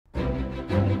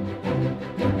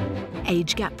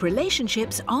Age gap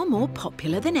relationships are more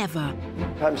popular than ever.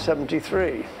 I'm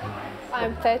 73.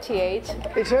 I'm 38.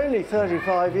 It's only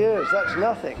 35 years, that's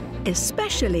nothing.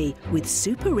 Especially with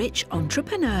super-rich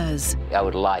entrepreneurs. I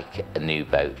would like a new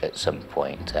boat at some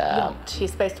point. Yacht. You're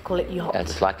supposed to call it yacht.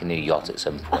 It's like a new yacht at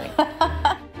some point.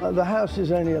 The house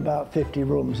is only about 50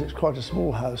 rooms. It's quite a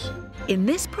small house. In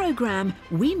this programme,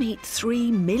 we meet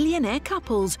 3 millionaire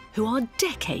couples who are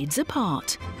decades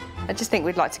apart. I just think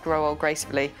we'd like to grow old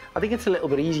gracefully. I think it's a little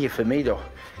bit easier for me, though,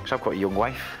 because I've got a young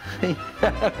wife.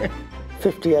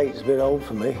 58 is a bit old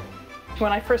for me.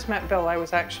 When I first met Bill, I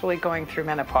was actually going through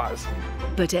menopause.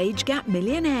 But age gap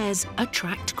millionaires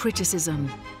attract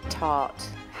criticism. Tart.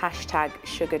 Hashtag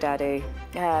sugar daddy.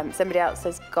 Somebody else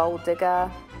says gold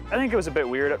digger. I think it was a bit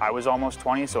weird. I was almost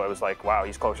 20, so I was like, wow,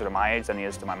 he's closer to my age than he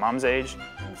is to my mom's age.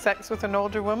 Sex with an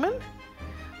older woman?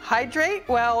 Hydrate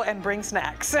well and bring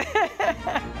snacks.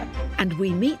 And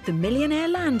we meet the millionaire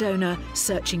landowner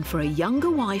searching for a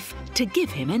younger wife to give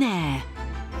him an heir.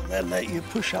 They'll let you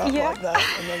push out like that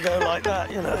and then go like that,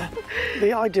 you know.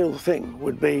 The ideal thing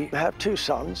would be to have 2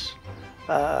 sons,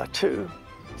 2,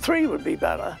 3 would be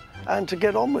better, and to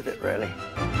get on with it, really.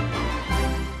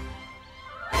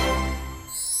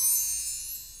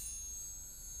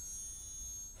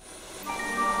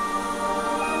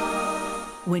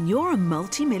 When you're a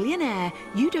multi-millionaire,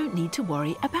 you don't need to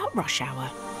worry about rush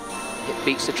hour. It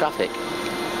beats the traffic.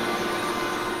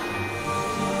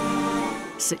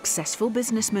 Successful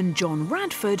businessman John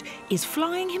Radford is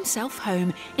flying himself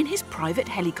home in his private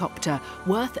helicopter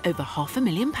worth over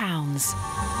 £500,000.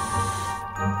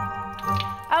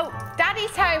 Oh,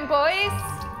 Daddy's home, boys.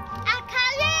 I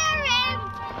can hear him!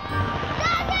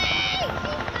 Daddy!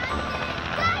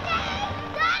 Daddy!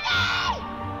 Daddy!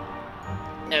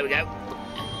 There we go.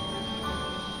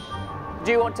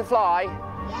 Do you want to fly?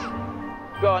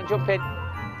 Yeah. Go on, jump in.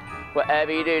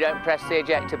 Whatever you do, don't press the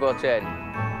ejector button.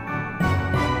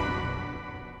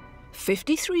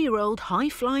 53-year-old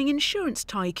high-flying insurance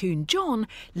tycoon John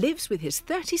lives with his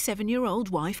 37-year-old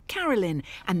wife Carolyn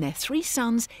and their 3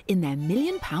 sons in their £1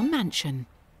 million mansion.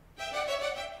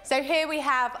 So here we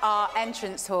have our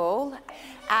entrance hall,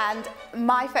 and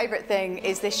my favourite thing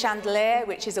is this chandelier,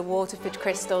 which is a Waterford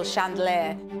crystal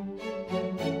chandelier.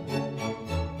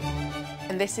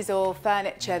 And this is all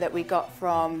furniture that we got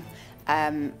from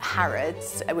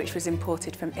Harrods, which was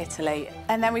imported from Italy.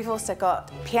 And then we've also got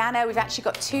piano. We've actually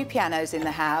got 2 pianos in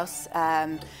the house.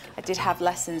 I did have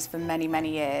lessons for many,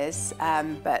 many years,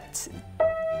 but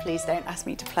please don't ask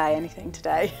me to play anything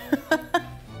today.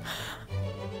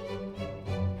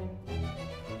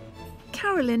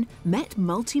 Carolyn met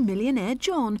multi-millionaire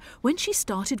John when she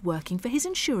started working for his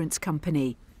insurance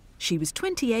company. She was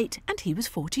 28 and he was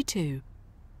 42.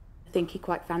 I think he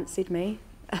quite fancied me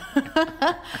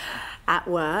at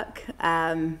work,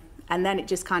 and then it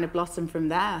just kind of blossomed from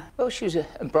there. Well, she was a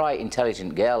bright,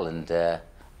 intelligent girl, and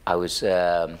I was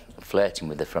flirting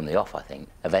with her from the off, I think.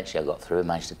 Eventually I got through and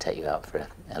managed to take you out for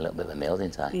a little bit of a meal,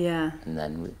 didn't I? Yeah. And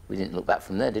then we didn't look back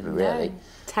from there, did we, really? No,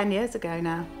 10 years ago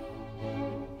now.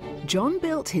 John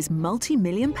built his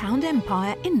multi-million-pound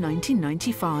empire in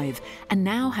 1995 and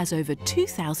now has over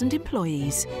 2,000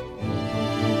 employees.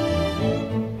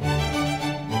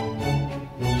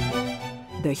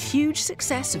 The huge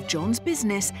success of John's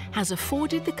business has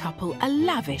afforded the couple a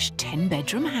lavish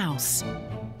 10-bedroom house.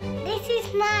 This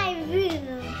is my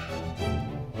room.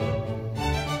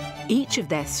 Each of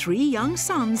their 3 young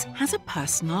sons has a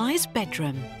personalised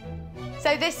bedroom.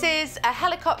 So this is a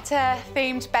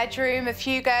helicopter-themed bedroom of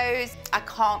Hugo's. I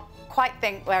can't quite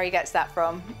think where he gets that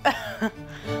from.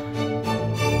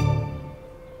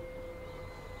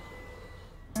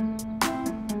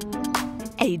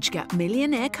 Age gap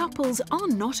millionaire couples are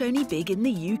not only big in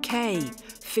the UK.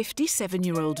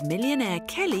 57-year-old millionaire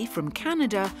Kelly from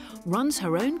Canada runs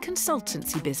her own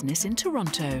consultancy business in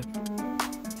Toronto.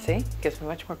 See? Gives me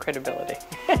much more credibility.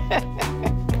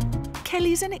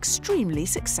 Kelly's an extremely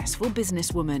successful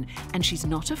businesswoman, and she's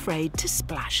not afraid to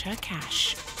splash her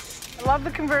cash. I love the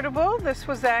convertible. This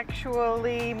was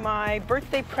actually my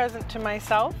birthday present to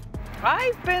myself.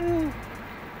 I've been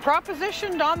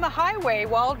propositioned on the highway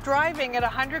while driving at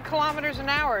 100 kilometers an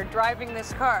hour, driving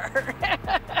this car.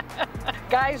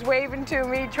 Guys waving to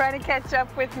me, trying to catch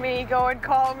up with me, go and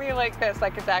call me like this.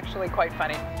 Like, it's actually quite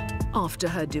funny. After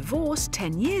her divorce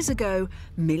 10 years ago,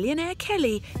 millionaire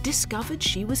Kelly discovered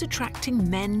she was attracting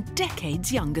men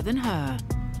decades younger than her.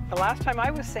 The last time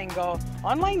I was single,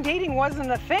 online dating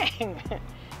wasn't a thing.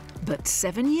 But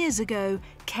 7 years ago,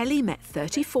 Kelly met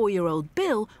 34-year-old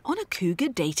Bill on a cougar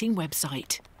dating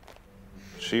website.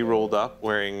 She rolled up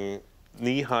wearing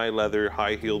knee-high leather,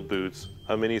 high-heeled boots,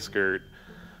 a mini skirt,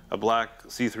 a black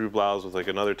see-through blouse with like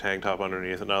another tank top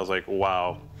underneath, and I was like,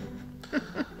 wow,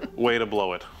 way to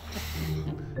blow it.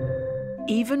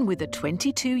 Even with a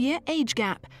 22-year age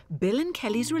gap, Bill and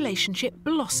Kelly's relationship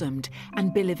blossomed,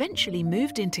 and Bill eventually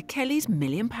moved into Kelly's £1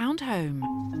 million home.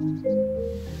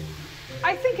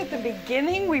 I think at the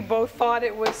beginning we both thought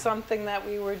it was something that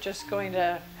we were just going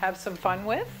to have some fun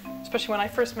with. Especially when I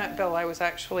first met Bill, I was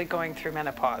actually going through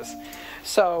menopause.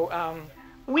 So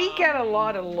we get a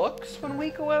lot of looks when we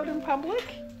go out in public.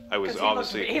 I was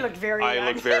obviously, he looked very young. I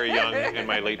looked very young in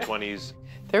my late 20s.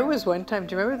 There was one time,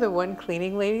 do you remember the one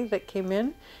cleaning lady that came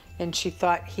in and she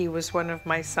thought he was one of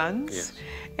my sons? Yes.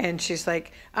 And she's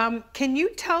like, can you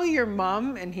tell your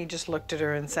mom? And he just looked at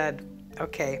her and said,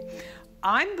 okay,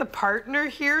 I'm the partner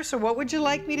here, so what would you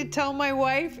like me to tell my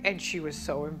wife? And she was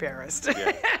so embarrassed.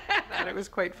 Yeah. And it was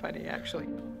quite funny, actually.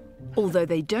 Although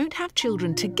they don't have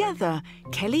children together,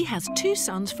 Kelly has 2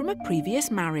 sons from a previous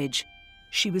marriage.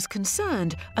 She was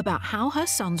concerned about how her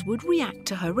sons would react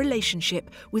to her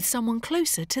relationship with someone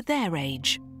closer to their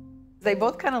age. They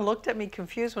both kind of looked at me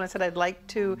confused when I said, I'd like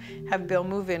to have Bill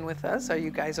move in with us. Are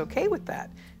you guys okay with that?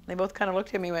 And they both kind of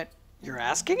looked at me and went, you're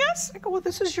asking us? I go, well,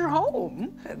 this is your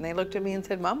home. And they looked at me and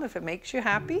said, Mom, if it makes you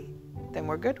happy, then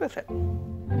we're good with it.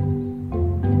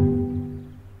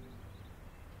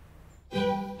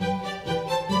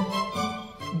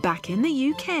 Back in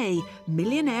the UK,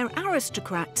 millionaire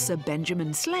aristocrat Sir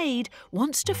Benjamin Slade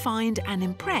wants to find and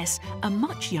impress a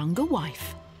much younger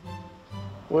wife.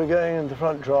 We're going in the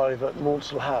front drive at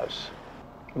Maudsley House,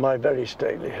 my very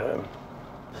stately home.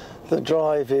 The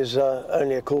drive is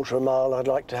only a quarter of a mile. I'd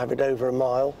like to have it over a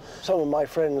mile. Some of my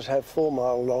friends have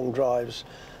 4-mile long drives,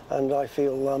 and I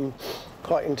feel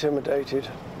quite intimidated.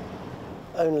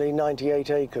 Only 98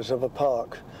 acres of a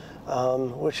park.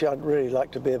 Which I'd really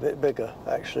like to be a bit bigger,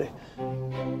 actually.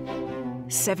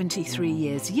 73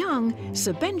 years young,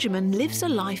 Sir Benjamin lives a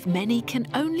life many can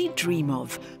only dream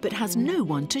of, but has no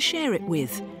one to share it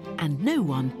with, and no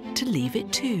one to leave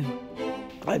it to.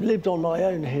 I've lived on my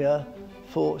own here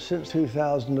since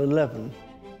 2011.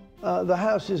 The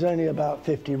house is only about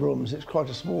 50 rooms. It's quite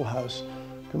a small house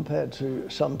compared to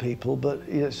some people, but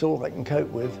it's all I can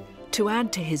cope with. To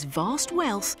add to his vast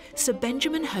wealth, Sir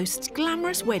Benjamin hosts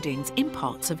glamorous weddings in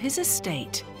parts of his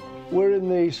estate. We're in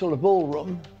the sort of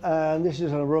ballroom, and this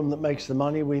is a room that makes the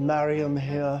money. We marry them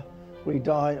here, we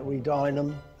dine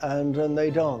them, and then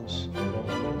they dance.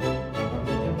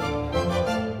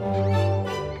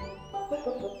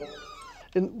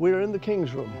 We're in the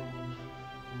King's room.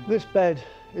 This bed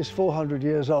is 400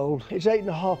 years old. It's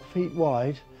 8.5 feet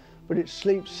wide, but it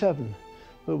sleeps 7,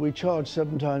 but we charge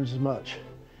 7 times as much.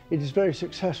 It is very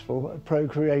successful at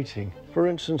procreating. For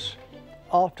instance,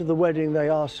 after the wedding they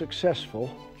are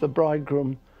successful, the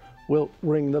bridegroom will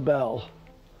ring the bell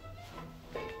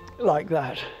like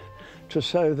that to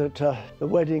show that the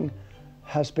wedding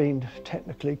has been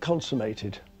technically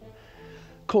consummated.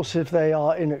 Of course, if they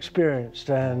are inexperienced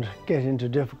and get into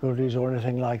difficulties or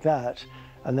anything like that,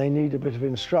 and they need a bit of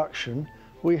instruction,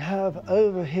 we have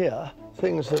over here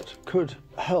things that could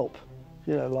help,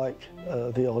 you know, like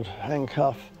the odd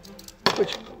handcuff,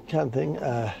 which can thing,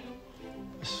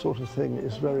 this sort of thing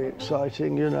is very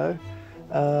exciting, you know.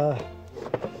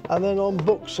 And then on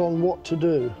books on what to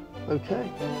do,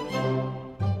 okay?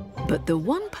 But the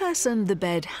one person the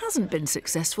bed hasn't been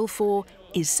successful for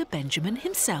is Sir Benjamin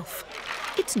himself.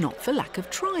 It's not for lack of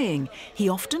trying. He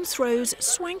often throws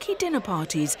swanky dinner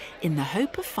parties in the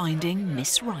hope of finding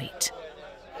Miss Right.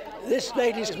 This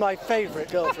lady is my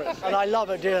favourite girlfriend, and I love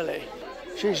her dearly.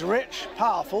 She's rich,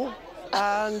 powerful,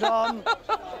 and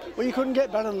well, you couldn't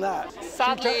get better than that.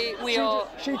 Sadly,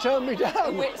 she turned me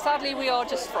down. Sadly, we are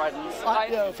just friends.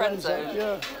 Yeah, friend zone.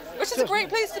 Yeah. Which is a great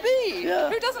place to be. Yeah.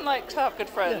 Who doesn't like to have good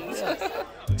friends? Yeah.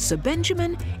 Sir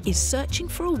Benjamin is searching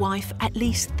for a wife at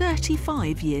least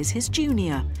 35 years his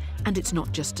junior. And it's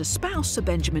not just a spouse Sir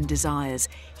Benjamin desires.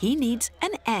 He needs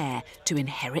an heir to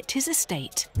inherit his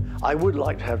estate. I would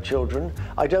like to have children.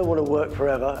 I don't want to work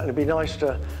forever, and it'd be nice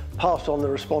to pass on the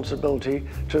responsibility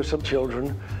to some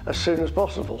children as soon as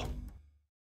possible.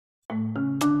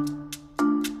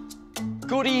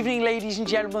 Good evening, ladies and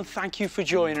gentlemen. Thank you for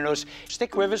joining us.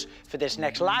 Stick with us for this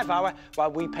next live hour while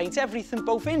we paint everything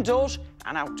both indoors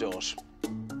and outdoors.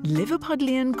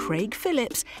 Liverpudlian Craig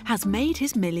Phillips has made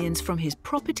his millions from his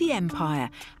property empire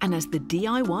and as the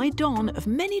DIY don of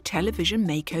many television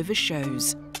makeover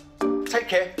shows. Take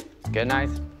care. Good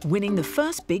night. Winning the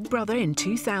first Big Brother in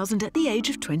 2000 at the age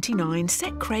of 29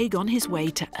 set Craig on his way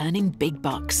to earning big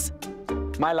bucks.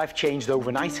 My life changed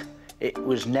overnight. It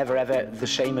was never ever the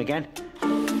same again.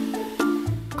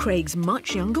 Craig's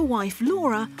much younger wife,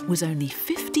 Laura, was only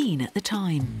 15 at the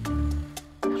time.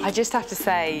 I just have to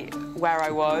say where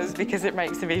I was because it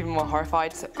makes me even more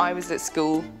horrified. So I was at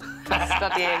school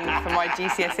studying for my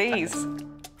GCSEs.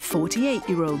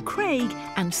 48-year-old Craig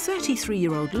and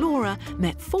 33-year-old Laura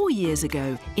met 4 years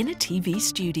ago in a TV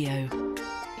studio.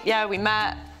 Yeah, we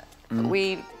met.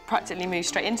 We practically moved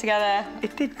straight in together.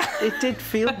 It did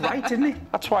feel right, didn't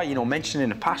it? That's why, you know, mentioned in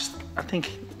the past, I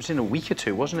think it was in a week or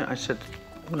two, wasn't it? I said,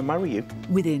 I'm going to marry you.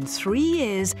 Within 3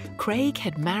 years, Craig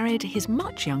had married his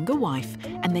much younger wife,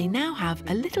 and they now have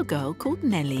a little girl called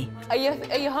Nellie. Are you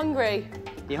hungry?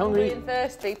 You hungry? Hungry and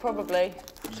thirsty, probably.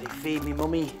 Say, feed me,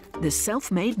 mummy. The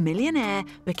self-made millionaire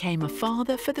became a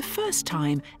father for the first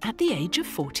time at the age of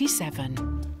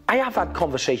 47. I have had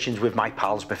conversations with my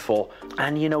pals before,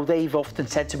 and, you know, they've often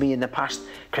said to me in the past,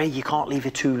 Craig, you can't leave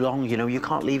it too long, you know, you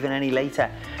can't leave it any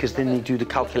later, because then they do the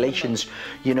calculations,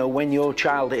 you know, when your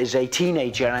child is a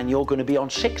teenager and you're going to be on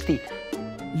 60.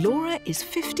 Laura is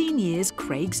 15 years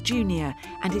Craig's junior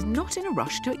and is not in a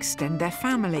rush to extend their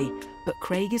family. But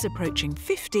Craig is approaching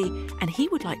 50 and he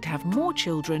would like to have more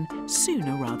children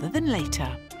sooner rather than later.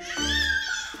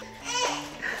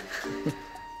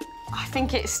 I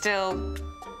think it's still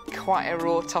quite a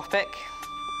raw topic.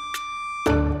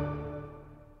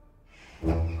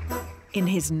 In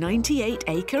his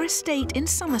 98-acre estate in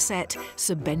Somerset,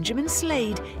 Sir Benjamin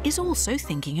Slade is also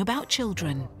thinking about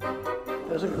children.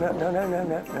 No,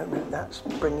 that's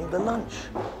bringing the lunch.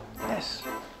 Yes.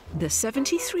 The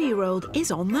 73-year-old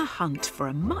is on the hunt for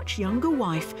a much younger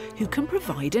wife who can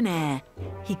provide an heir.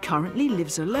 He currently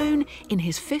lives alone in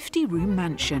his 50-room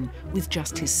mansion with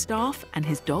just his staff and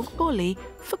his dog Bolly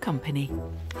for company.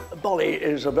 Bolly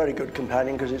is a very good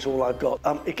companion because it's all I've got.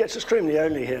 It gets extremely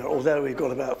lonely here, although we've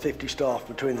got about 50 staff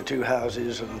between the two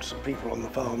houses and some people on the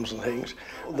farms and things.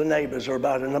 The neighbours are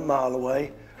about a mile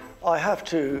away. I have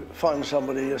to find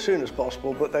somebody as soon as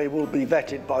possible, but they will be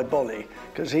vetted by Bolly,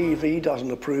 because if he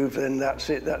doesn't approve, then that's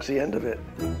it, that's the end of it.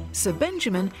 Sir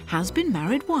Benjamin has been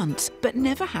married once, but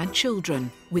never had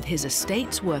children. With his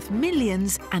estates worth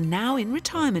millions and now in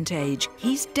retirement age,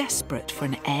 he's desperate for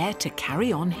an heir to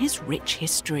carry on his rich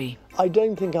history. I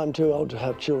don't think I'm too old to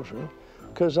have children,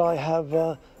 because I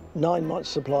have 9 months'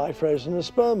 supply frozen in a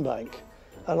sperm bank,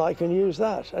 and I can use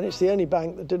that. And it's the only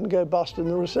bank that didn't go bust in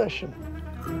the recession.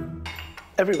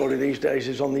 Everybody these days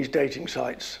is on these dating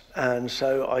sites, and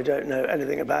so I don't know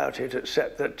anything about it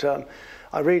except that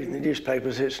I read in the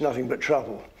newspapers it's nothing but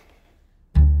trouble.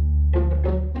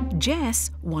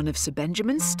 Jess, one of Sir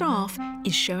Benjamin's staff,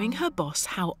 is showing her boss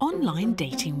how online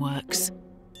dating works.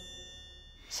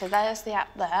 So there's the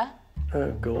app there.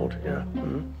 Oh, God, yeah.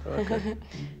 Okay.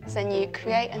 So then you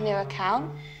create a new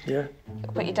account. Yeah.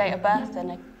 You'll put your date of birth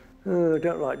in. I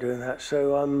don't like doing that,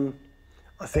 so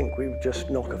I think we just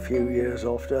knock a few years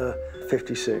off to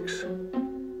 56.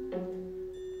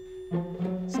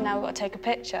 So now we've got to take a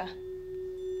picture.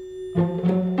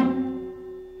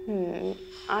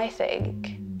 I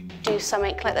think do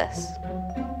something like this.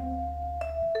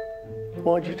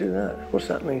 Why'd you do that? What's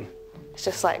that mean? It's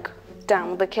just like down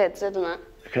with the kids, isn't it?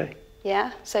 Okay.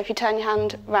 Yeah, so if you turn your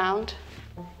hand round.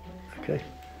 Okay.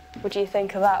 What do you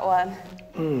think of that one?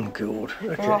 God.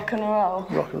 Okay. Rock and roll.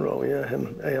 Rock and roll, yeah.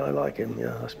 Him. Yeah, I like him.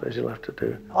 Yeah, I suppose you'll have to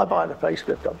do. I buy the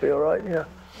facelift. I'll be all right. Yeah.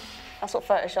 That's what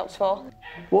Photoshop's for.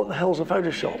 What the hell's a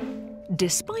Photoshop?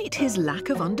 Despite his lack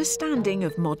of understanding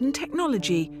of modern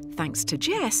technology, thanks to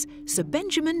Jess, Sir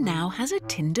Benjamin now has a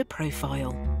Tinder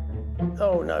profile.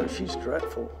 Oh no, she's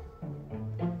dreadful.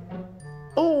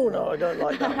 Oh no, I don't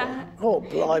like that one. Oh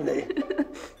blimey.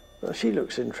 She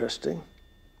looks interesting.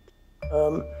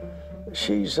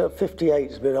 She's 58,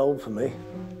 it's a bit old for me.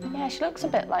 Yeah, she looks a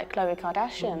bit like Khloe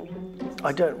Kardashian.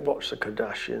 I don't watch the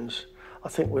Kardashians. I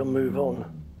think we'll move on.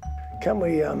 Can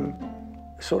we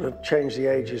sort of change the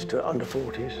ages to under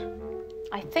 40s?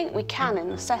 I think we can in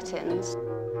the settings.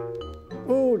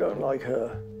 Oh, don't like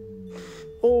her.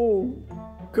 Oh,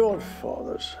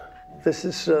 Godfathers. This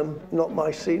is not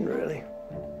my scene, really.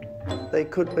 They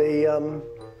could be,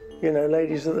 you know,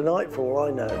 ladies of the night for all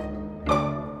I know.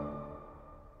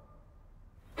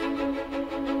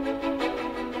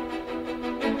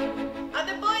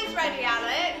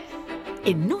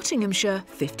 In Nottinghamshire,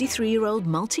 53-year-old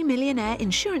multi-millionaire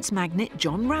insurance magnate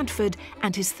John Radford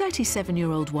and his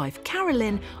 37-year-old wife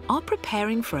Carolyn are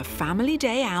preparing for a family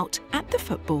day out at the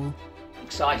football.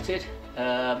 Excited.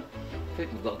 I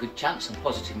think we've got a good chance. I'm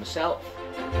positive myself.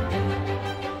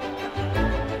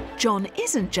 John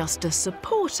isn't just a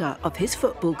supporter of his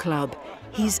football club,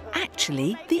 he's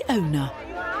actually the owner.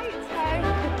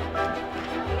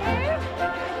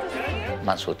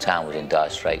 Mansfield Town was in dire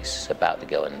straits, about to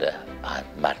go under. I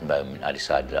had a moment, I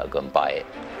decided I'd go and buy it.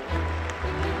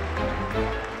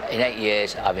 In 8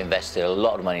 years, I've invested a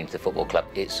lot of money into the football club.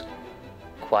 It's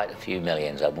quite a few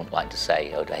millions, I wouldn't like to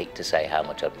say. I'd hate to say how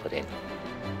much I've put in.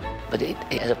 But it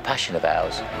is a passion of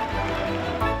ours.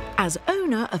 As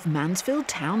owner of Mansfield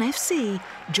Town FC,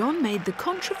 John made the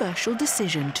controversial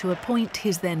decision to appoint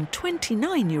his then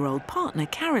 29-year-old partner,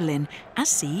 Carolyn, as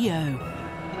CEO.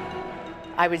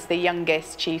 I was the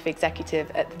youngest chief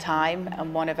executive at the time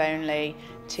and one of only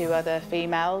 2 other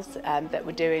females that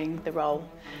were doing the role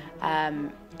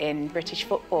in British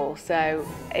football. So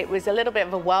it was a little bit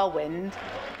of a whirlwind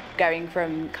going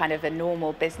from kind of a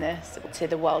normal business to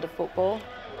the world of football.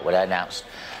 When I announced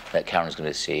that Karen was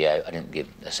going to be the CEO, I didn't give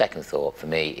a second thought. For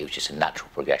me, it was just a natural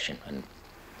progression, and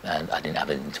I didn't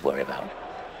have anything to worry about.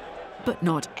 But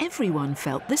not everyone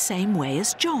felt the same way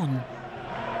as John.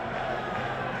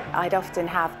 I'd often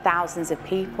have thousands of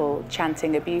people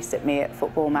chanting abuse at me at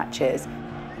football matches.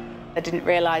 I didn't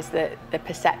realise that the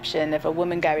perception of a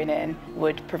woman going in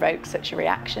would provoke such a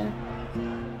reaction.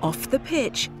 Off the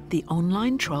pitch, the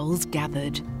online trolls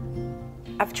gathered.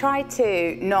 I've tried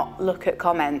to not look at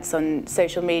comments on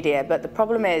social media, but the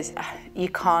problem is you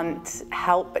can't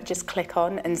help but just click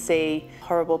on and see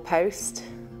horrible posts.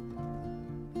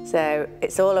 So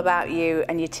it's all about you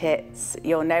and your tits.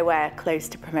 You're nowhere close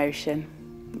to promotion,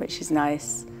 which is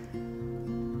nice.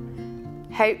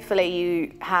 Hopefully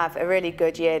you have a really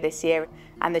good year this year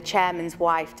and the chairman's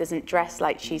wife doesn't dress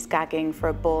like she's gagging for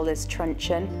a baller's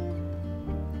truncheon.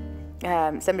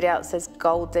 Somebody else says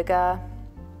gold digger,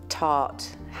 tart,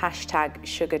 hashtag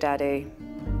sugar daddy.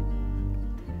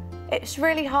 It's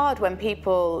really hard when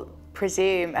people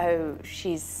presume, oh,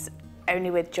 she's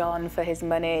only with John for his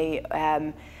money,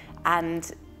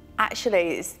 and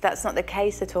actually that's not the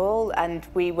case at all, and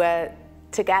we were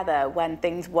together when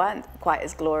things weren't quite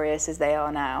as glorious as they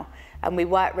are now, and we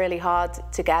worked really hard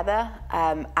together,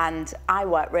 and I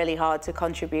worked really hard to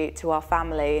contribute to our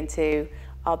family and to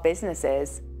our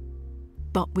businesses.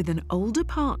 But with an older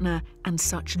partner and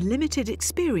such limited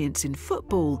experience in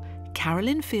football,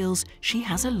 Carolyn feels she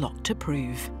has a lot to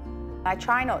prove. I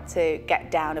try not to get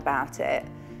down about it,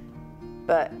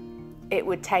 but it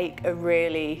would take a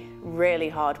really, really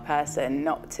hard person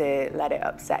not to let it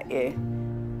upset you.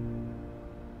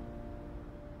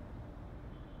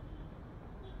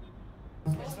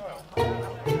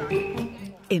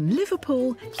 In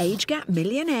Liverpool, age gap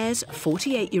millionaires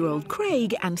 48-year-old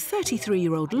Craig and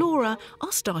 33-year-old Laura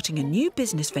are starting a new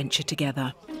business venture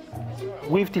together.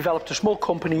 We've developed a small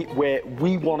company where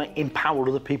we want to empower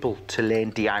other people to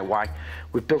learn DIY.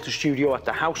 We've built a studio at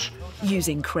the house.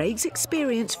 Using Craig's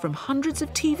experience from hundreds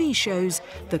of TV shows,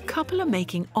 the couple are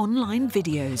making online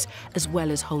videos as well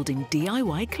as holding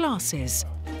DIY classes.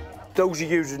 Those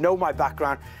of you who know my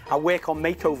background, I work on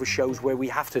makeover shows where we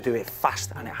have to do it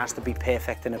fast and it has to be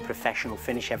perfect and a professional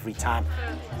finish every time.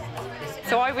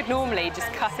 So I would normally just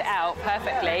cut it out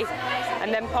perfectly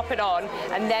and then pop it on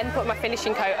and then put my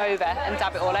finishing coat over and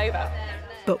dab it all over.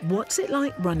 But what's it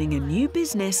like running a new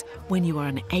business when you are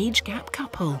an age gap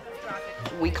couple?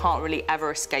 We can't really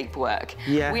ever escape work.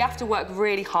 Yeah. We have to work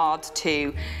really hard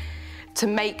to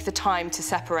make the time to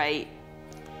separate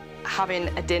having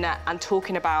a dinner and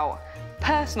talking about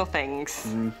personal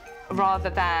things rather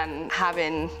than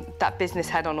having that business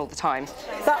head on all the time.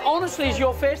 That honestly is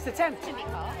your first attempt.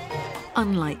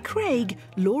 Unlike Craig,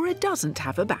 Laura doesn't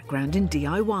have a background in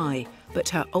DIY, but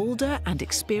her older and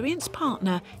experienced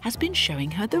partner has been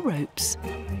showing her the ropes.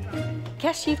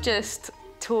 Guess you've just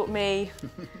taught me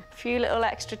a few little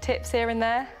extra tips here and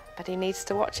there, but he needs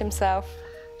to watch himself.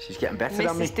 She's getting better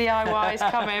than me. Mrs. DIY's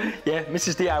coming. Yeah,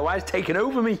 Mrs. DIY's taking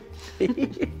over me.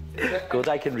 Good,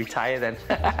 I can retire then.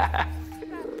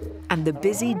 And the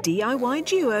busy DIY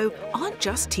duo aren't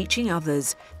just teaching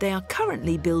others. They are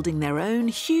currently building their own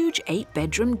huge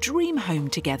 8-bedroom dream home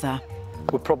together.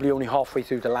 We're probably only halfway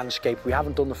through the landscape. We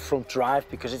haven't done the front drive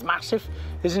because it's massive,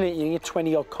 isn't it? You need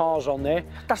 20-odd cars on there.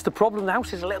 That's the problem. The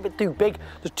house is a little bit too big.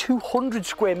 There's 200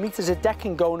 square metres of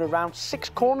decking going around 6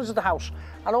 corners of the house,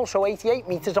 and also 88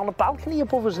 metres on a balcony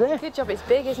above us there. Good job it's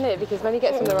big, isn't it? Because when he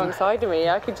gets on the wrong side of me,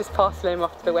 I could just parcel him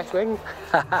off to the West Wing.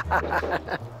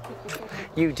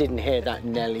 You didn't hear that,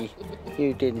 Nelly.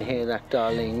 You didn't hear that,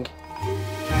 darling.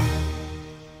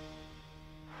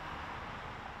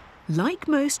 Like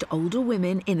most older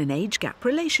women in an age gap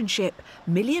relationship,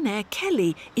 millionaire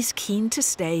Kelly is keen to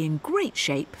stay in great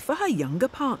shape for her younger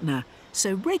partner,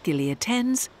 so regularly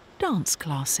attends dance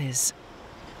classes.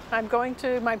 I'm going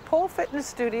to my pole fitness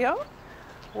studio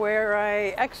where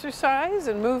I exercise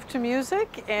and move to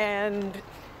music and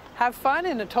have fun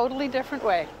in a totally different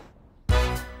way.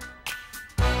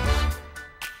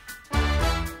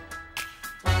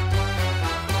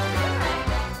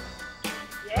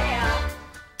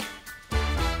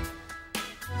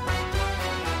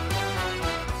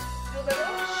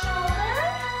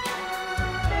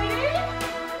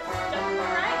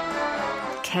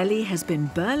 Kelly has been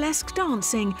burlesque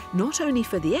dancing not only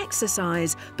for the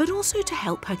exercise, but also to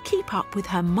help her keep up with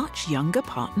her much younger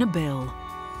partner, Bill.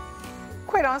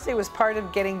 Quite honestly, it was part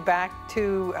of getting back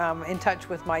to in touch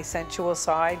with my sensual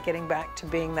side, getting back to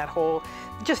being that whole,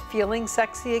 just feeling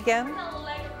sexy again.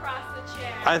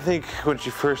 I think when she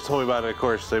first told me about it, of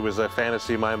course, it was a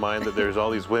fantasy in my mind that there's all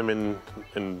these women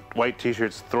in white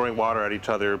t-shirts throwing water at each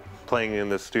other playing in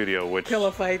the studio, which...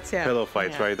 Pillow fights, yeah. Pillow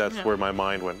fights, yeah. Right? That's where my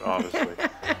mind went, obviously.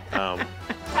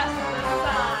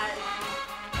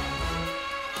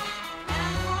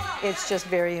 It's just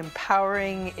very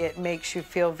empowering. It makes you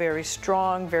feel very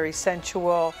strong, very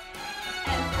sensual.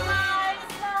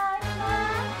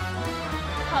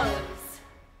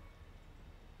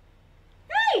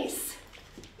 Nice!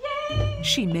 Yay!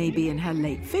 She may be in her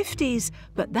late 50s,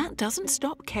 but that doesn't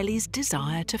stop Kelly's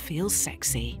desire to feel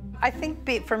sexy. I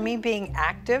think for me, being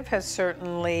active has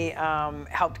certainly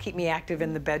helped keep me active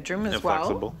in the bedroom as well.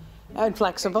 Flexible. And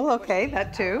flexible, okay,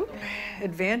 that too.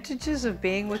 Advantages of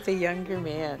being with a younger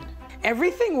man.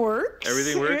 Everything works.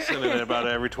 Everything works, and then about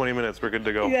every 20 minutes, we're good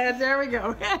to go. Yeah, there we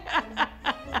go.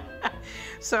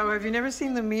 So have you never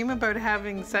seen the meme about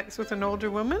having sex with an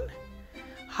older woman?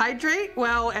 Hydrate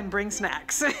well and bring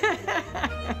snacks.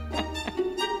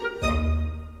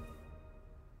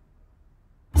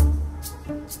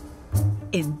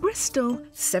 In Bristol,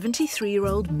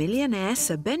 73-year-old millionaire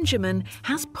Sir Benjamin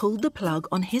has pulled the plug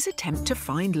on his attempt to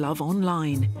find love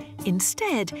online.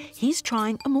 Instead, he's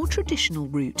trying a more traditional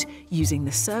route, using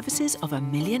the services of a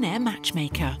millionaire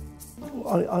matchmaker.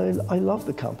 I love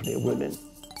the company of women.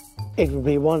 It would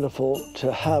be wonderful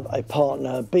to have a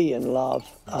partner, be in love.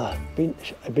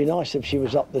 It'd be nice if she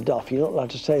was up the duff. You're not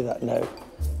allowed to say that, no.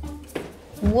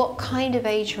 What kind of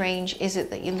age range is it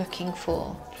that you're looking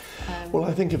for? Well,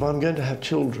 I think if I'm going to have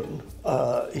children,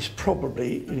 it's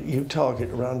probably, you target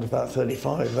around about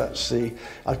 35.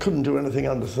 I couldn't do anything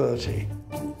under 30.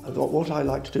 What I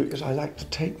like to do is I like to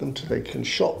take them till they can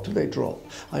shop till they drop.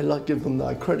 I like to give them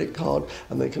their credit card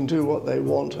and they can do what they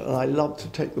want, and I love to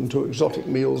take them to exotic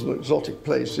meals and exotic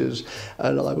places,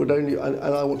 and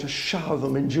I want to shower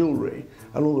them in jewellery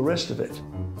and all the rest of it.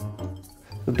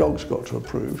 The dog's got to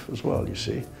approve as well, you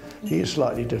see. He is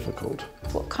slightly difficult.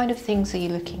 What kind of things are you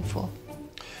looking for?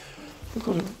 I've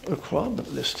got a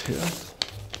requirement list here.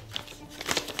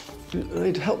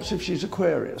 It helps if she's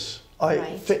Aquarius.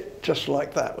 I fit just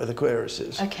like that with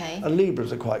Aquariuses. Okay. And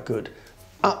Libras are quite good.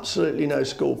 Absolutely no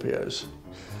Scorpios.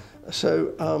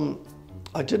 So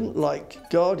I didn't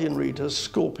like guardian readers,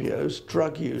 Scorpios,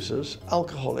 drug users,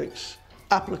 alcoholics.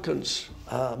 Applicants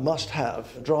must have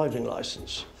a driving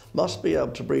licence. Must be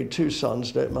able to breed 2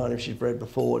 sons, don't mind if she's bred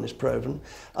before and is proven.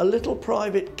 A little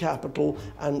private capital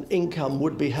and income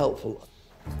would be helpful.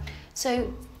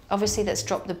 So, obviously let's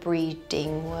drop the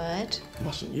breeding word.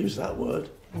 Mustn't use that word.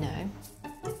 No.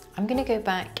 I'm going to go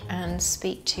back and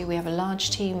speak we have a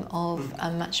large team of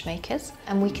matchmakers,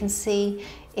 and we can see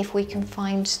if we can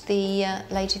find the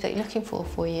lady that you're looking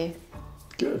for you.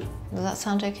 Good. Does that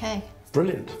sound okay?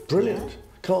 Brilliant, brilliant. Yeah.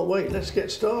 Can't wait, let's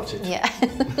get started. Yeah.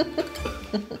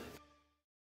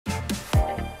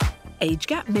 Age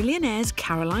Gap millionaires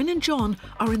Caroline and John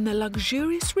are in the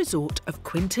luxurious resort of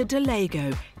Quinta do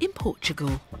Lago in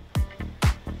Portugal.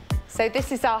 So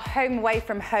this is our home away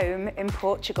from home in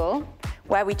Portugal,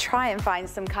 where we try and find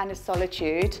some kind of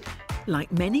solitude.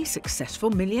 Like many successful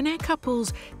millionaire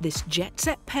couples, this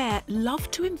jet-set pair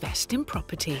love to invest in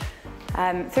property.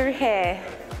 Through here,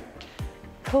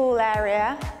 pool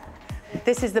area.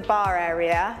 This is the bar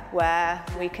area where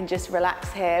we can just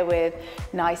relax here with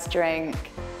nice drink.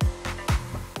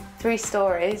 3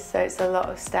 stories, so it's a lot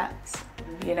of steps.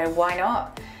 You know, why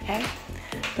not? Okay.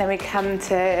 Then we come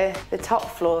to the top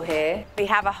floor here. We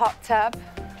have a hot tub,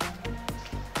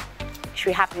 which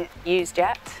we haven't used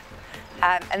yet.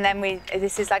 And then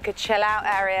this is like a chill out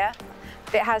area.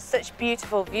 It has such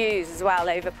beautiful views as well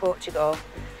over Portugal.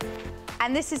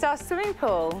 And this is our swimming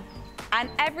pool. And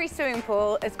every swimming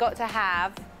pool has got to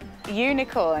have a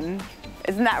unicorn.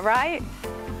 Isn't that right?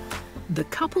 The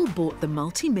couple bought the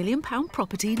multi-million-pound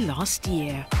property last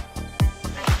year.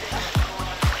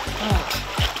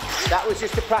 That was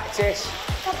just a practice.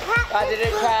 That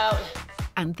didn't count.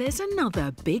 And there's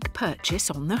another big purchase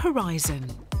on the horizon.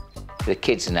 The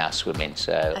kids are now swimming,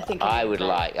 so I would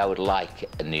like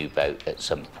a new boat at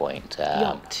some point.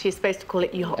 Yacht. You're supposed to call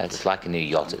it yacht. I'd like a new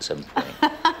yacht at some point.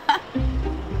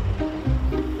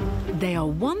 They are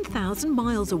 1,000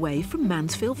 miles away from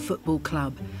Mansfield Football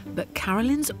Club, but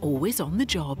Carolyn's always on the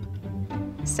job.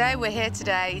 So we're here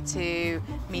today to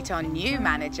meet our new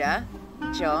manager,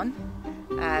 John,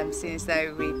 seeing as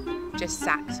though we just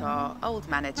sacked our old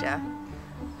manager.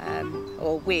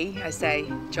 or we, I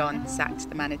say, John sacked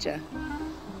the manager.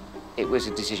 It was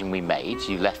a decision we made.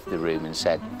 You left the room and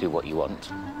said, do what you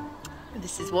want.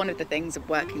 This is one of the things of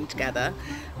working together.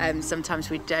 Sometimes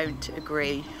we don't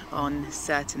agree on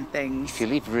certain things. If you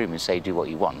leave the room and say, do what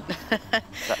you want,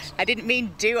 I didn't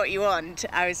mean do what you want.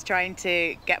 I was trying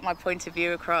to get my point of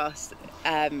view across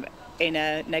in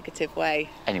a negative way.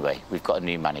 Anyway, we've got a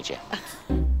new manager.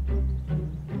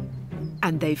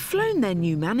 And they've flown their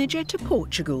new manager to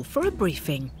Portugal for a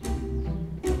briefing.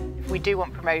 If we do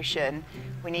want promotion,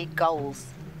 we need goals.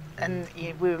 And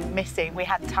we were missing, we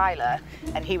had Tyler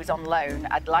and he was on loan.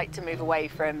 I'd like to move away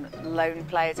from loan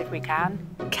players if we can.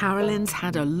 Carolyn's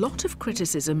had a lot of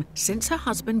criticism since her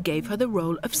husband gave her the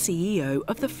role of CEO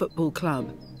of the football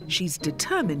club. She's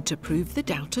determined to prove the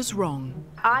doubters wrong.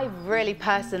 I really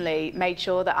personally made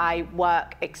sure that I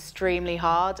work extremely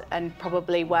hard and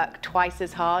probably work twice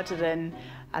as hard than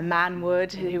a man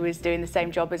would who was doing the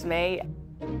same job as me.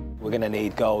 We're going to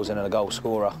need goals and a goal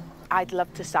scorer. I'd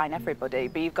love to sign everybody,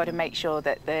 but you've got to make sure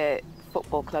that the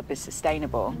football club is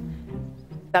sustainable.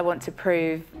 I want to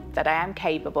prove that I am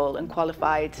capable and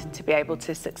qualified to be able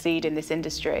to succeed in this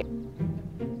industry.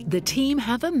 The team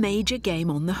have a major game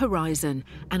on the horizon,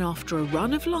 and after a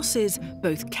run of losses,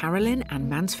 both Carolyn and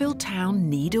Mansfield Town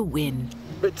need a win.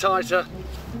 Bit tighter.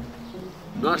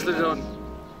 Nicely done.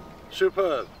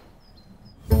 Superb.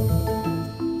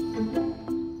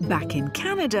 Back in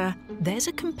Canada, there's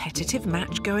a competitive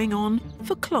match going on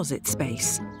for closet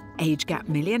space. Age gap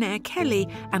millionaire Kelly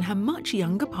and her much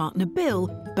younger partner Bill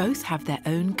both have their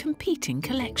own competing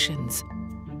collections.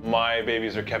 My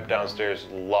babies are kept downstairs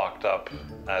locked up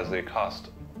as they cost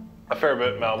a fair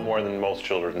bit more than most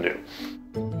children do.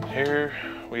 Here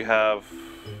we have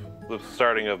the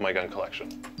starting of my gun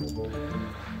collection.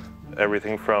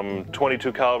 Everything from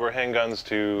 22 caliber handguns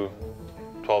to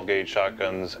 12 gauge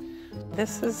shotguns.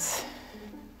 This is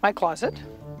my closet.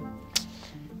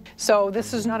 So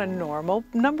this is not a normal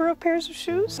number of pairs of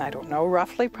shoes. I don't know,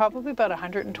 roughly probably about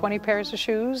 120 pairs of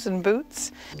shoes and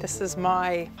boots. This is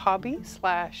my hobby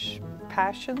slash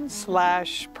passion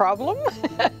slash problem.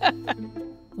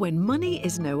 When money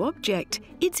is no object,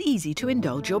 it's easy to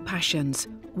indulge your passions,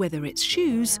 whether it's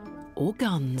shoes or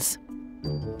guns.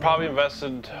 Probably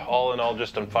invested all in all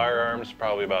just in firearms,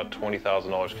 probably about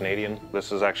 $20,000 Canadian.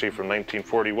 This is actually from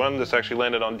 1941. This actually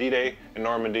landed on D-Day in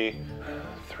Normandy.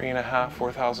 $3,500,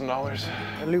 $4,000.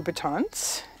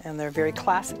 Louboutins, and they're very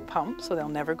classic pumps, so they'll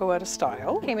never go out of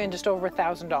style. Came in just over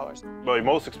 $1,000. Well,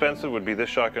 most expensive would be this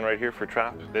shotgun right here for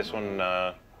trap. This one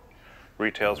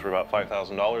retails for about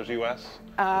 $5,000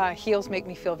 US. Heels make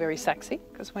me feel very sexy,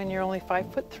 because when you're only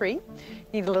 5'3", you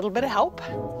need a little bit of help.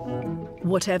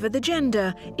 Whatever the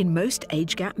gender, in most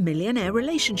age gap millionaire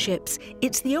relationships,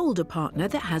 it's the older partner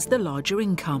that has the larger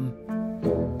income.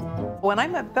 When I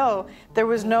met Bill, there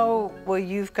was no, well,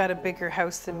 you've got a bigger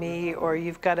house than me, or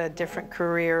you've got a different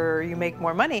career, or you make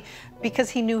more money, because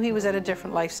he knew he was at a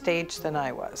different life stage than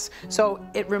I was. So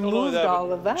it removed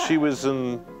all of that. She was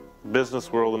in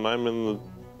business world and I'm in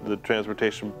the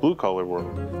transportation blue-collar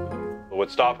world.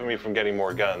 What's stopping me from getting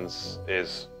more guns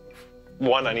is,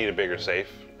 one, I need a bigger safe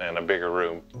and a bigger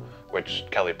room, which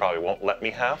Kelly probably won't let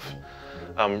me have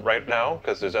right now,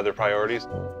 because there's other priorities.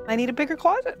 I need a bigger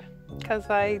closet, because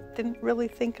I didn't really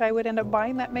think I would end up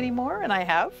buying that many more, and I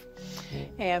have.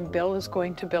 And Bill is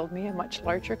going to build me a much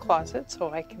larger closet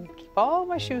so I can keep all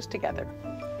my shoes together.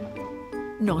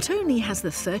 Not only has the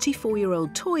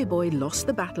 34-year-old toy boy lost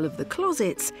the battle of the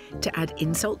closets, to add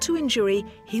insult to injury,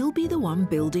 he'll be the one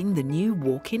building the new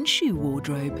walk-in shoe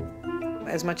wardrobe.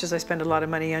 As much as I spend a lot of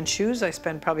money on shoes, I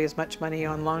spend probably as much money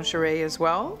on lingerie as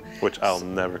well. Which I'll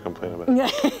never complain about.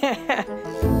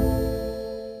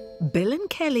 Bill and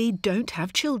Kelly don't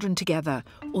have children together,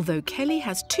 although Kelly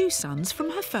has 2 sons from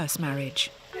her first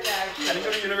marriage. I didn't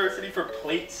go to university for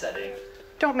plate setting.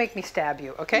 Don't make me stab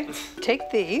you, okay?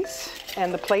 Take these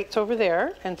and the plates over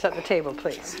there and set the table,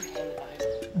 please.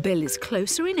 Bill is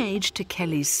closer in age to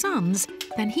Kelly's sons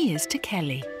than he is to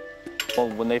Kelly. Well,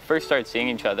 when they first started seeing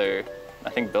each other, I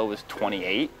think Bill was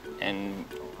 28, and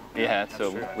yeah,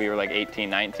 so we were like 18,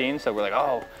 19, so we're like,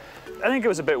 oh. I think it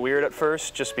was a bit weird at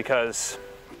first, just because,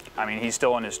 I mean, he's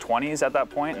still in his 20s at that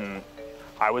point, and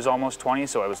I was almost 20,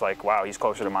 so I was like, wow, he's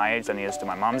closer to my age than he is to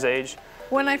my mom's age.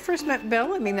 When I first met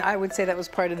Bill, I mean, I would say that was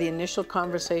part of the initial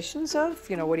conversations of,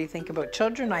 you know, what do you think about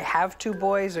children? I have 2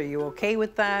 boys, are you okay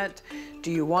with that?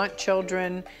 Do you want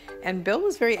children? And Bill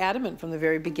was very adamant from the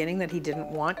very beginning that he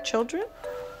didn't want children.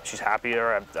 She's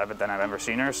happier than I've ever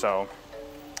seen her, so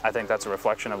I think that's a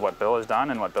reflection of what Bill has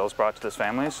done and what Bill's brought to this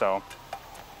family, so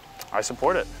I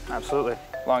support it, absolutely.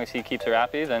 As long as he keeps her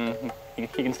happy, then he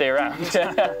can stay around.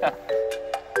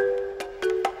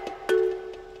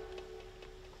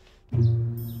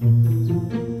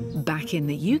 Back in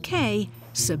the UK,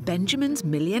 Sir Benjamin's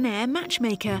millionaire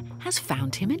matchmaker has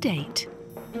found him a date.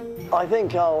 I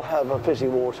think I'll have a fizzy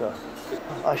water.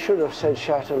 I should have said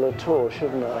Chateau Latour,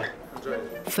 shouldn't I?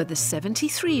 For the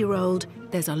 73-year-old,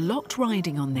 there's a lot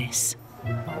riding on this.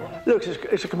 Look,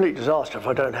 it's a complete disaster if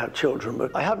I don't have children,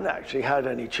 but I haven't actually had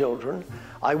any children.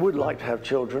 I would like to have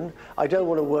children. I don't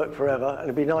want to work forever, and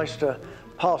it'd be nice to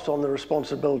pass on the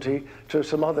responsibility to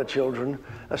some other children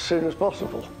as soon as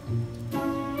possible.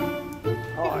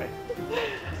 Hi.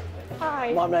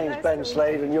 Hi. My name's Ben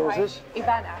Slade, and yours is?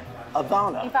 Ivana.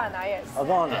 Ivana? Ivana, yes.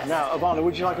 Ivana. Now, Ivana,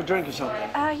 would you like a drink or something?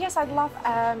 Yes, I'd love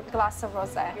a glass of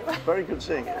rosé. Very good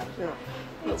seeing you.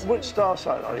 Yeah. Which star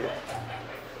sign are you?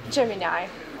 Gemini.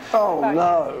 Oh, Bye.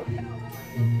 no.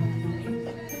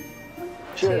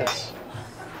 Cheers.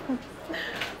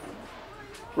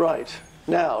 Right.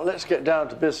 Now, let's get down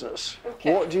to business.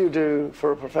 Okay. What do you do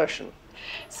for a profession?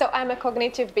 So I'm a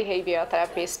cognitive behavioral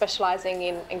therapist specializing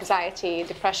in anxiety,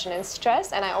 depression and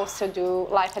stress, and I also do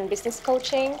life and business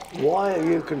coaching. Why are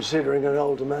you considering an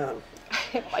older man?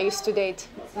 I used to date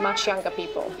much younger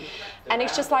people, and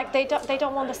it's just like they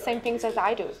don't want the same things as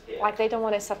I do. Like they don't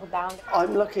want to settle down.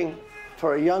 I'm looking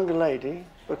for a younger lady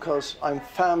because I'm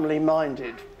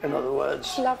family-minded, in other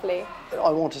words. Lovely.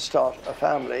 I want to start a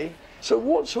family. So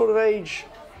what sort of age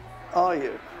are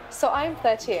you? So I'm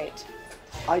 38.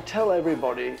 I tell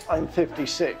everybody I'm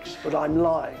 56, but I'm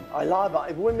lying. I lie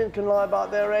about, if women can lie about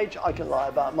their age, I can lie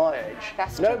about my age.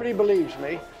 That's true. Nobody believes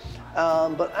me,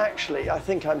 but actually I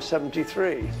think I'm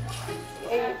 73.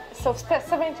 So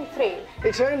 73.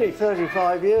 It's only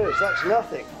 35 years, that's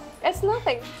nothing. It's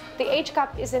nothing. The age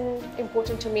gap isn't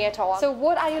important to me at all. So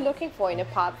what are you looking for in a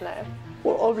partner?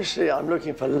 Well, obviously I'm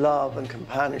looking for love and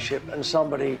companionship and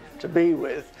somebody to be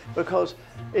with, because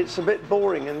it's a bit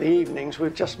boring in the evenings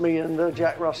with just me and the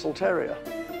Jack Russell Terrier.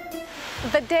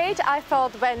 The date I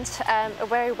felt went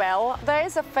very well. There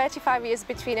is a 35 years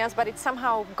between us, but it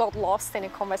somehow got lost in a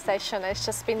conversation. It's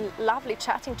just been lovely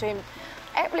chatting to him.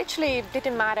 It literally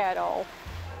didn't matter at all.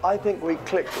 I think we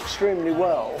clicked extremely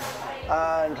well,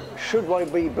 and should I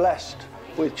be blessed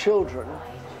with children,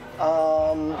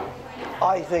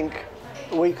 I think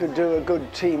we could do a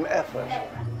good team effort.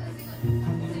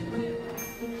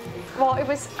 Well, it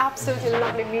was absolutely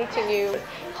lovely meeting you.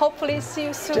 Hopefully see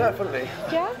you soon. Definitely.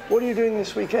 Yeah? What are you doing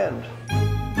this weekend?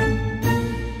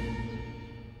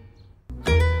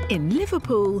 In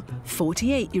Liverpool,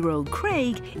 48-year-old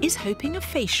Craig is hoping a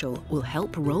facial will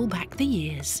help roll back the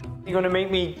years. You're going to make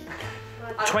me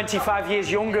 25 years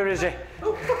younger, is it?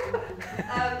 No,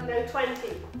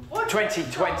 20.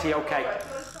 20, okay.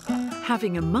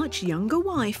 Having a much younger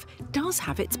wife does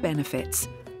have its benefits,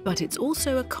 but it's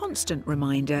also a constant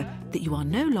reminder that you are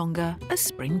no longer a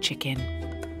spring chicken.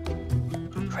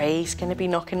 Craig's going to be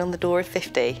knocking on the door of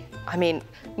 50. I mean,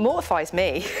 mortifies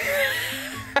me.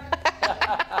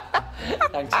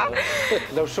 Thanks, Alan.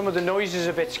 Though some of the noise is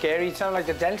a bit scary, you sound like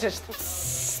the dentist.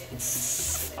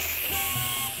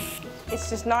 It's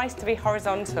just nice to be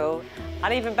horizontal.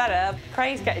 And even better,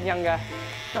 Craig's getting younger.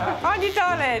 Aren't you,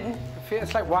 darling?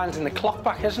 It's like winding the clock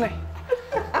back, isn't it?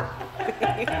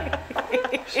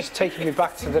 It's just taking me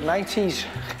back to the 90s.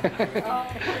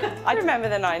 I remember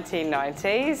the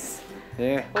 1990s.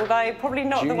 Yeah. Although probably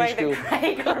not Junior the way school. that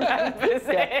Craig remembers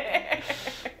it.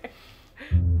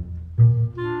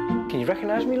 Can you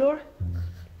recognise me, Laura?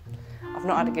 I've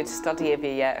not had a good study of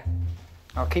you yet.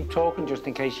 I'll keep talking just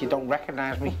in case you don't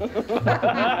recognise me.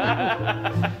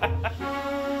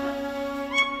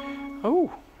 Oh,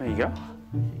 there you go.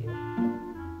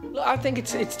 Look, I think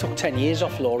it's took 10 years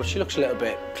off Laura. She looks a little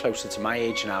bit closer to my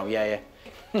age now, yeah.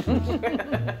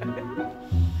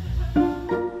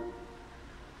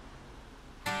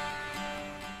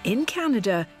 In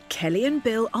Canada, Kelly and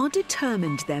Bill are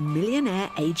determined their millionaire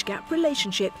age gap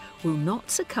relationship will not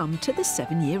succumb to the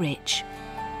 7-year itch.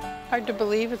 Hard to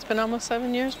believe it's been almost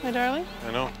 7 years, my darling.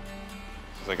 I know.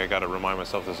 It's like I got to remind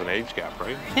myself there's an age gap,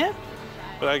 right? Yeah.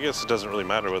 But I guess it doesn't really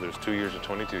matter whether it's 2 years or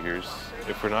 22 years.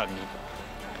 If we're not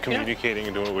communicating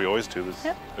and doing what we always do,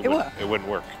 it wouldn't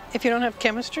work. If you don't have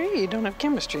chemistry, you don't have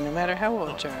chemistry, no matter how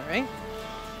old you are, right?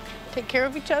 Take care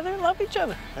of each other, love each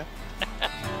other. Yeah.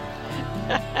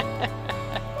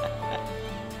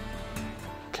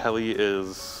 Kelly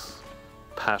is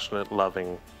passionate,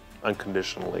 loving,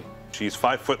 unconditionally. She's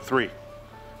 5'3".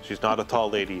 She's not a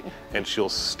tall lady, and she'll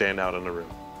stand out in a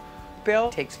room. Bill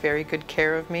takes very good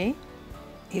care of me.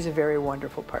 He's a very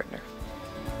wonderful partner.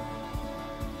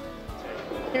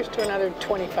 Here's to another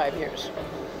 25 years,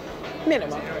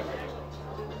 minimum.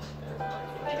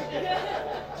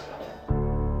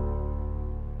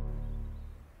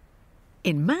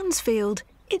 In Mansfield,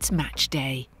 it's match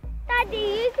day. Daddy,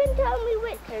 you can tell me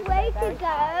which way to go.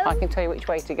 I can tell you which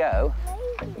way to go,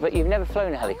 but you've never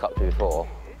flown a helicopter before,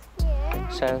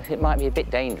 so it might be a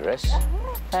bit dangerous.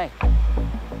 Hey.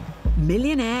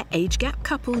 Millionaire age gap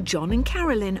couple John and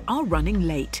Carolyn are running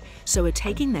late, so are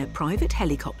taking their private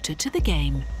helicopter to the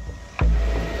game.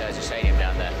 There's a stadium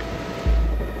down there.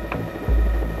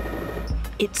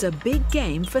 It's a big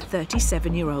game for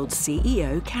 37-year-old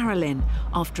CEO Carolyn.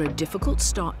 After a difficult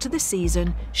start to the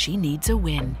season, she needs a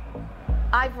win.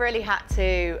 I've really had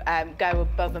to go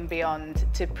above and beyond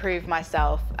to prove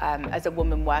myself as a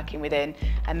woman working within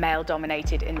a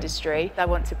male-dominated industry. I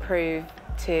want to prove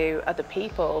to other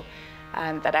people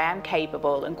that I am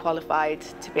capable and qualified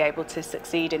to be able to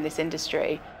succeed in this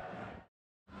industry.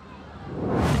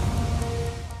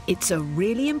 It's a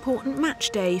really important match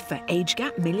day for age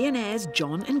gap millionaires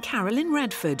John and Carolyn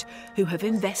Radford, who have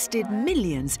invested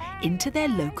millions into their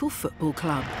local football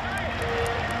club.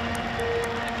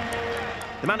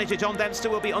 The manager, John Dempster,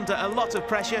 will be under a lot of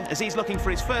pressure as he's looking for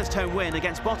his first home win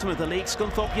against bottom of the league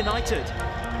Scunthorpe United.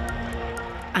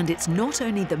 And it's not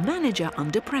only the manager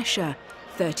under pressure.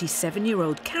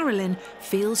 37-year-old Carolyn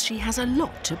feels she has a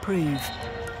lot to prove.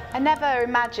 I never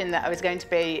imagined that I was going to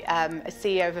be a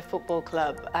CEO of a football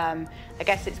club. I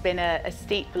guess it's been a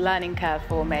steep learning curve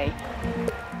for me.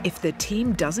 If the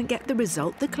team doesn't get the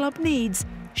result the club needs,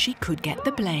 she could get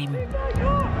the blame.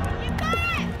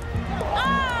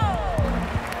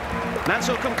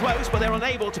 Mansell come close, but they're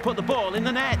unable to put the ball in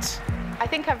the net. I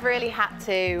think I've really had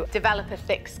to develop a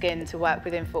thick skin to work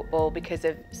within football because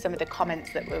of some of the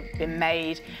comments that have been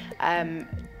made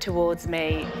towards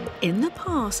me. In the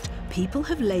past, people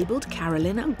have labelled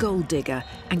Carolyn a gold digger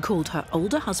and called her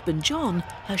older husband John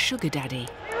her sugar daddy.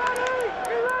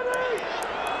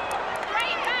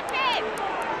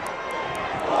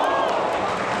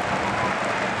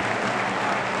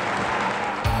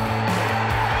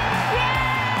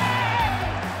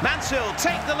 Mansell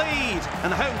take the lead,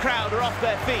 and the home crowd are off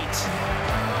their feet.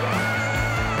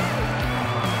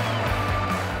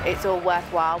 It's all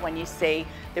worthwhile when you see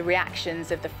the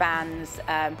reactions of the fans,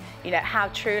 you know, how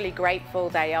truly grateful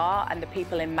they are and the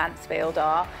people in Mansfield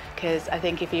are, because I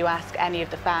think if you ask any of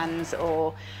the fans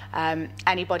or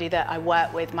anybody that I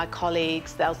work with, my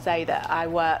colleagues, they'll say that I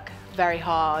work very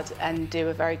hard and do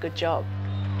a very good job.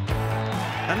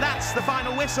 And that's the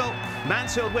final whistle.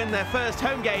 Mansfield win their first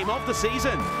home game of the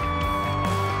season.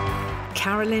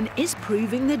 Carolyn is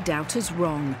proving the doubters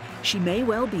wrong. She may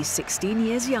well be 16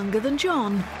 years younger than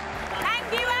John.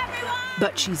 Thank you, everyone!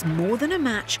 But she's more than a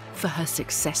match for her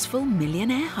successful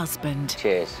millionaire husband.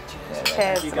 Cheers.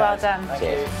 Cheers, well done.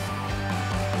 Cheers.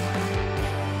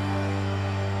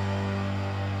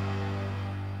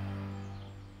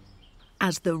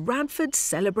 As the Radfords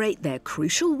celebrate their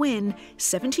crucial win,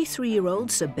 73-year-old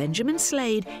Sir Benjamin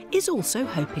Slade is also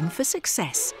hoping for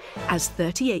success, as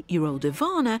 38-year-old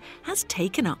Ivana has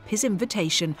taken up his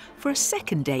invitation for a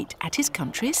second date at his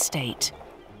country estate.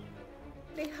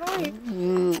 Hi.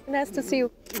 Nice to see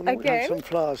you again. I have some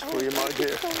flowers for you, my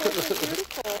dear.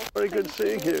 Very good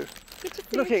seeing you.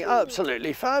 Looking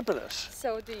absolutely fabulous.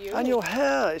 So do you. And your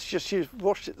hair, it's just you've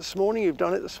washed it this morning, you've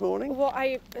done it this morning. Well,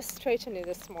 I straightened it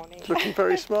this morning. It's looking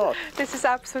very smart. This is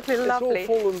absolutely lovely. It's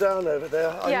all fallen down over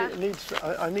there. Yeah.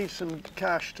 I need some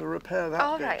cash to repair that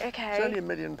All bit. right, okay. It's only £1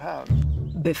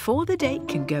 million. Before the date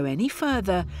can go any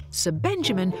further, Sir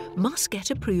Benjamin must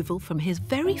get approval from his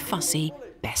very fussy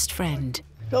best friend.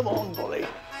 Come on, Bully.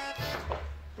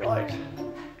 Right.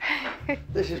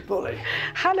 This is Bully.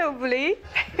 Hello, Bully.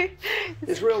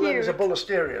 His real name is a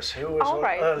Bullosterius, who was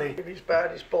early. If he's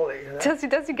bad, he's Bully. You know?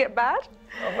 Does he get bad?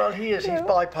 Oh, well, he is. He's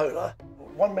bipolar.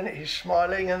 1 minute he's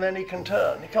smiling and then he can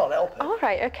turn. He can't help it. All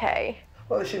right, okay.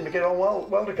 Well, they seem to get on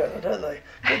well together, don't they?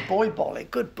 Good boy, Bolly.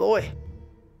 Good boy.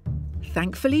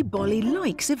 Thankfully, Bolly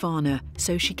likes Ivana,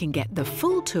 so she can get the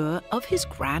full tour of his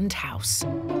grand house.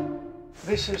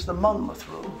 This is the Monmouth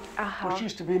room, which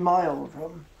used to be my old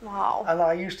room. Wow. And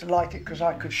I used to like it because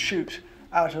I could shoot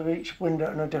out of each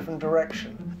window in a different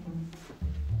direction.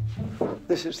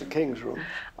 This is the King's room.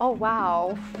 Oh,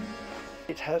 wow.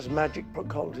 It has magic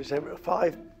qualities.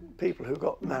 5 people who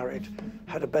got married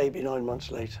had a baby 9 months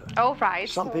later. Oh, right.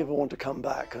 Some people want to come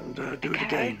back and do it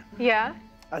again. Yeah.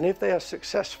 And if they are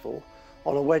successful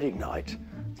on a wedding night,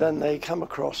 then they come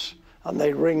across and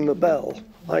they ring the bell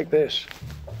like this.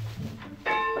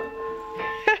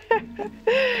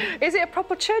 Is it a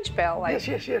proper church bell? Like? Yes,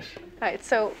 yes, yes. Right,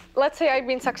 so let's say I've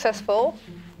been successful.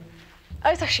 Oh,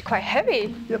 it's actually quite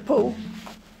heavy. Yeah, pull.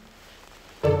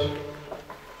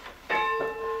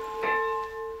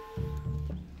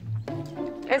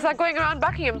 It's like going around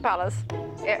Buckingham Palace.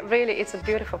 It really is a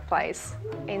beautiful place,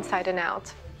 inside and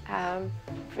out.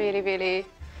 really,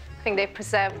 I think they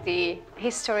preserve the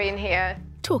history in here.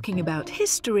 Talking about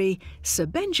history, Sir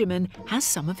Benjamin has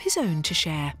some of his own to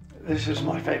share. This is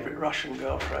my favourite Russian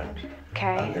girlfriend.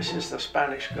 Okay. And this is the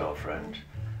Spanish girlfriend.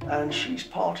 And she's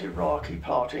part Iraqi,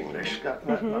 part English, that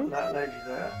lady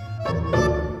there.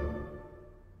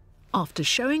 After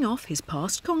showing off his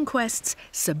past conquests,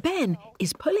 Sir Ben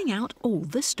is pulling out all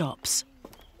the stops.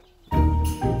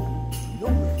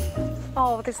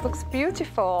 Oh, this looks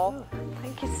beautiful.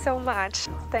 Thank you so much.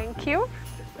 Thank you.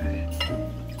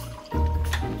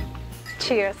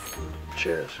 Cheers.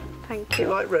 Cheers. Thank Do you.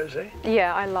 you like rosé?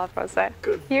 Yeah, I love rosé.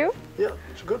 Good. You? Yeah,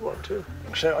 it's a good one too.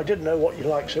 So I didn't know what you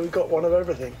like, so we got one of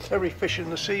everything. Every fish in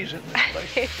the seas in this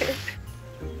place.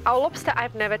 Our lobster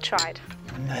I've never tried.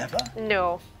 Never?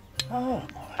 No. Oh.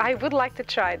 I would like to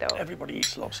try though. Everybody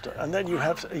eats lobster. And then you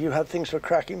have things for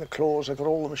cracking the claws, they've got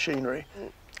all the machinery.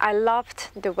 I loved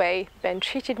the way Ben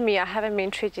treated me. I haven't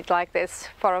been treated like this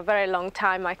for a very long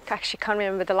time. I actually can't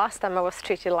remember the last time I was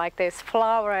treated like this.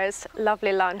 Flowers,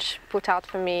 lovely lunch put out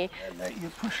for me. And then you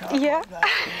push up like that,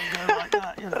 and you go like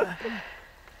that, you know.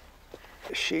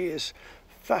 She is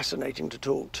fascinating to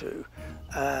talk to,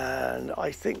 and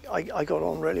I think I got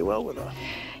on really well with her.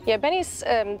 Yeah, Ben is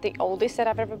the oldest that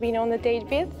I've ever been on a date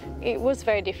with. It was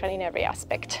very different in every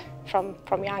aspect from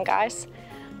young guys.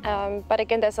 But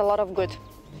again, there's a lot of good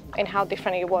in how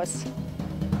different it was.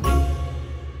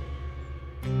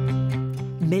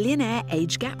 Millionaire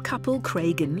age gap couple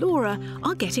Craig and Laura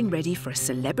are getting ready for a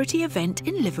celebrity event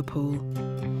in Liverpool.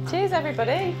 Cheers,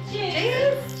 everybody.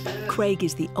 Cheers. Craig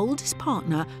is the oldest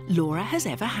partner Laura has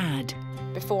ever had.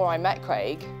 Before I met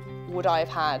Craig, would I have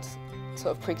had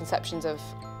sort of preconceptions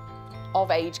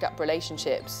of age gap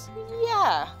relationships?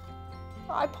 Yeah,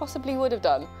 I possibly would have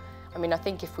done. I mean, I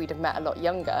think if we'd have met a lot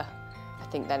younger, I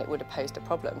think then it would have posed a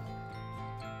problem.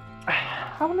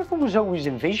 I never was always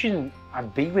envisioning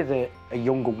I'd be with a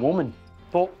younger woman,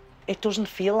 but it doesn't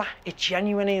feel that. It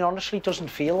genuinely and honestly doesn't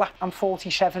feel that. I'm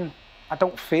 47. I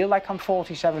don't feel like I'm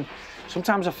 47.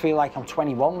 Sometimes I feel like I'm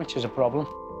 21, which is a problem.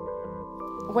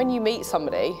 When you meet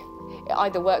somebody, it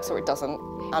either works or it doesn't.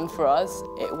 And for us,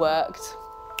 it worked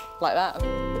like that.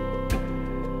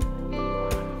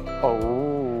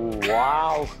 Oh,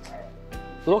 wow.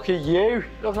 Look at you. You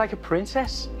look like a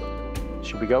princess.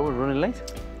 Should we go? We're running late.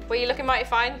 Well, you're looking mighty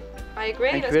fine. I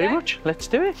agree. Thank you very much. Let's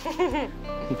do it.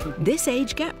 This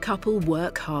age gap couple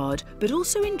work hard, but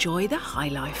also enjoy the high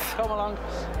life. Come along.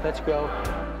 Let's go.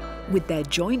 With their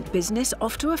joint business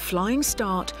off to a flying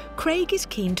start, Craig is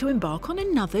keen to embark on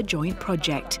another joint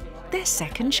project, their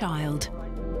second child.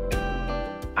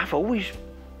 I've always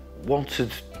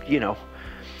wanted, you know,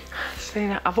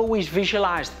 I've always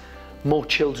visualised more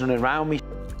children around me.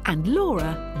 And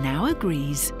Laura now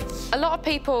agrees. A lot of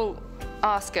people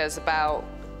ask us about,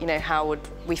 you know, how would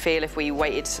we feel if we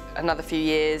waited another few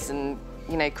years and,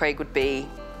 you know, Craig would be,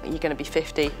 you're going to be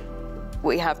 50.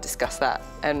 We have discussed that,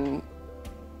 and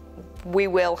we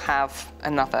will have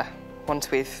another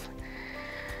once we've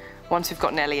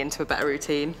got Nelly into a better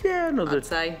routine. Yeah, another. I'd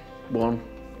say 1,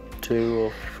 2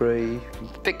 or 3.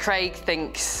 But Craig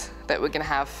thinks that we're going to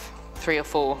have 3 or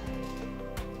 4.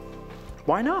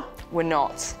 Why not? We're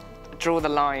not. Draw the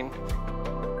line.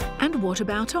 And what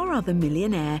about our other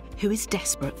millionaire who is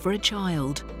desperate for a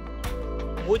child?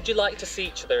 Would you like to see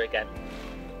each other again?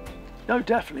 No,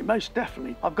 definitely, most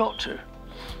definitely. I've got to.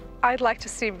 I'd like to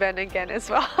see Ben again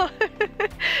as well.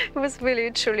 It was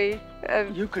really, truly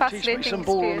You could teach me some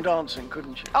ballroom dancing,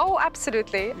 couldn't you? Oh,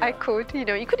 absolutely. Yeah. I could. You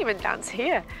know, you could even dance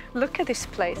here. Look at this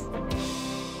place.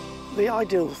 The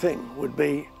ideal thing would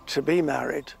be to be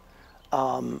married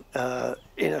in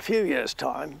a few years'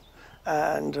 time,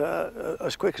 and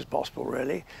as quick as possible,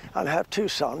 really, and have 2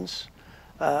 sons,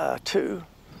 2,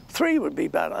 3 would be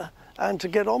better, and to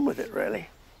get on with it, really.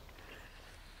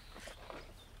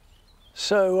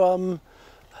 So,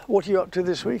 what are you up to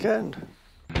this weekend?